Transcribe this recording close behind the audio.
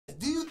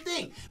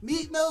think?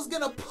 Meek Mill's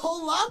gonna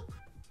pull up?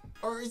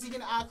 Or is he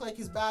gonna act like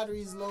his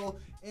battery's low,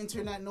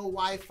 internet, no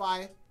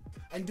Wi-Fi,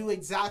 and do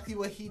exactly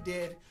what he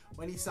did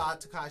when he saw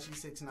Tekashi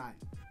 6ix9ine?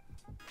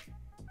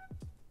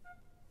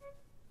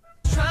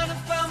 Trying to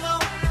find my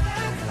way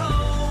back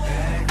home.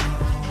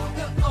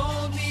 The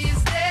old me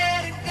is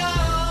dead and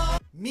gone.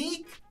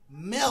 Meek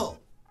Mill,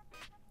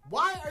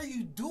 why are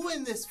you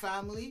doing this,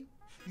 family?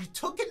 You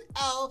took an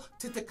L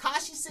to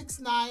Tekashi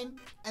 6ix9ine,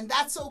 and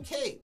that's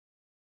okay.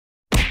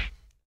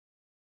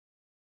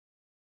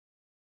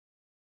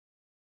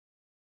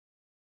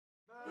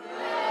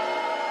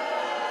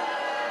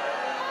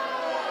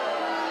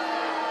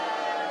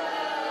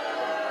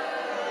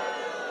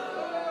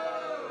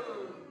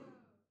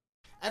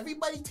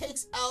 Everybody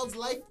takes L's.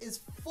 Life is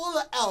full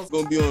of L's.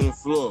 Gonna be on the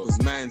floor,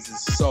 cause mans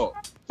is salt,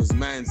 cause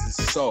mans is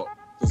salt,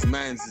 cause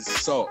mans is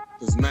salt,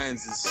 cause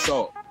mans is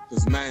salt,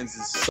 cause mans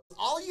is salt.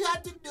 All you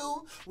had to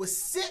do was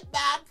sit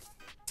back,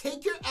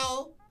 take your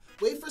L,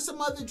 wait for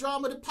some other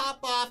drama to pop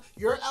off,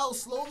 your L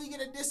slowly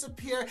gonna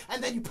disappear,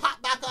 and then you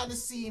pop back on the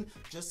scene,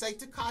 just like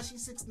Tekashi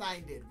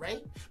 6ix9ine did,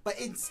 right? But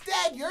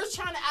instead, you're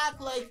trying to act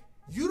like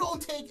you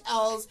don't take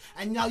L's,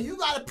 and now you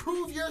gotta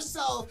prove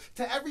yourself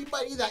to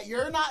everybody that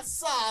you're not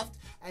soft,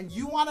 and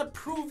you wanna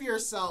prove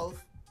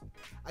yourself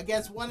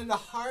against one of the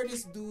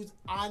hardest dudes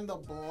on the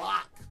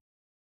block.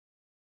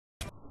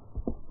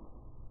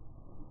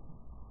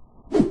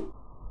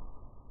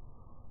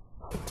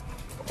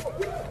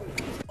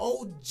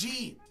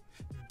 OG,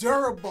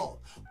 durable,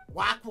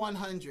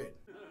 Wack100.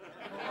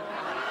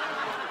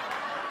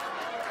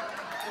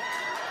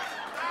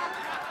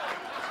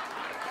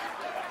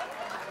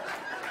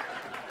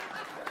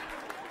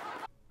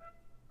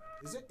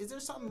 Is there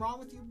something wrong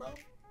with you, bro?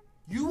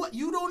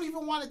 You don't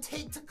even want to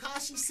take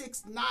Tekashi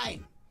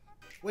 6ix9ine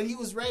when he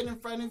was right in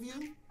front of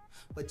you,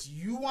 but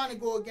you want to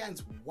go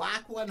against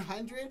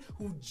Wack100,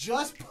 who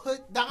just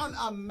put down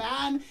a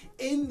man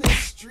in the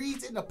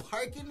streets, in the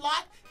parking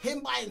lot,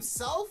 him by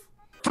himself?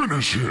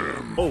 Finish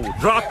him! Oh,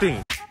 dropped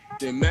him!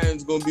 Then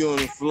man's gonna be on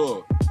the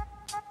floor.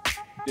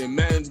 Then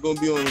man's gonna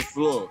be on the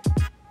floor.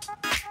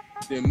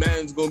 Then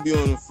man's gonna be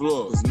on the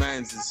floor, cause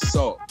man's is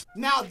salt.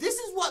 Now, this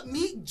is what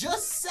Meek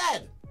just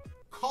said.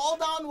 Called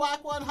down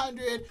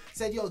Wack100,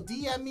 said, yo,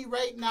 DM me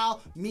right now,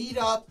 meet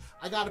up,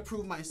 I gotta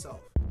prove myself.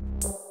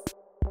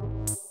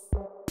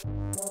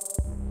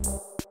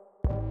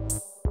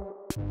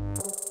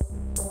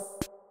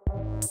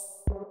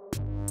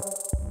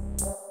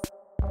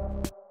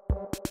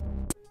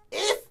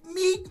 If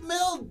Meek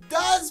Mill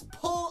does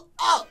pull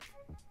up,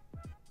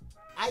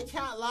 I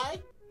can't lie,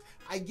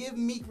 I give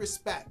Meek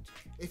respect.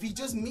 If he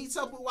just meets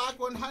up with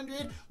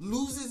Wack100,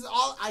 loses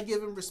all, I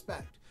give him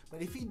respect.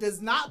 But if he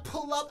does not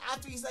pull up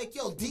after he's like,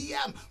 yo,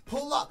 DM,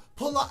 pull up,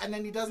 and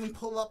then he doesn't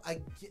pull up,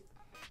 I get...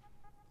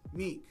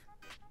 Meek,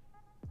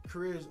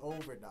 career's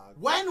over, dog.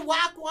 When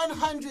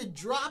Wack100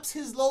 drops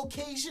his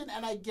location,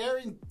 and I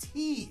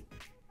guarantee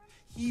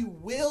he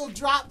will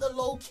drop the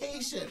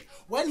location.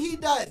 When he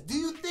does, do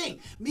you think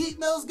Meek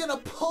Mill's gonna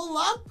pull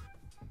up?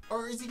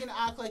 Or is he gonna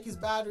act like his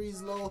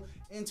battery's low,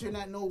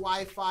 internet, no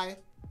Wi-Fi,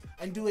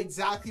 and do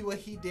exactly what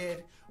he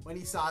did when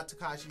he saw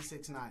Tekashi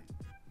 6ix9ine?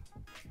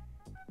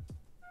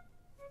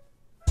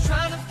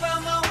 Trying to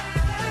find my way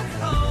back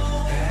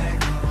home.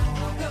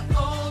 The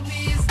old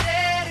me is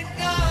dead and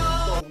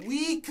gone. The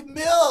weak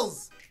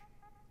Mills.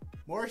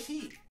 More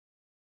heat.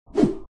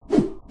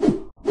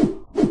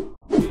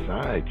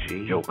 Outside,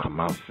 G. Yo, come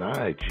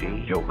outside,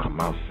 G. Yo, come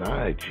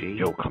outside, G.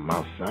 Yo, come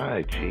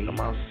outside, G. Come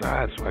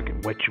outside so I can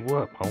wet you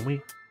up,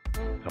 homie.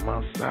 Come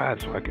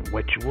outside so I can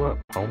wet you up,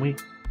 homie.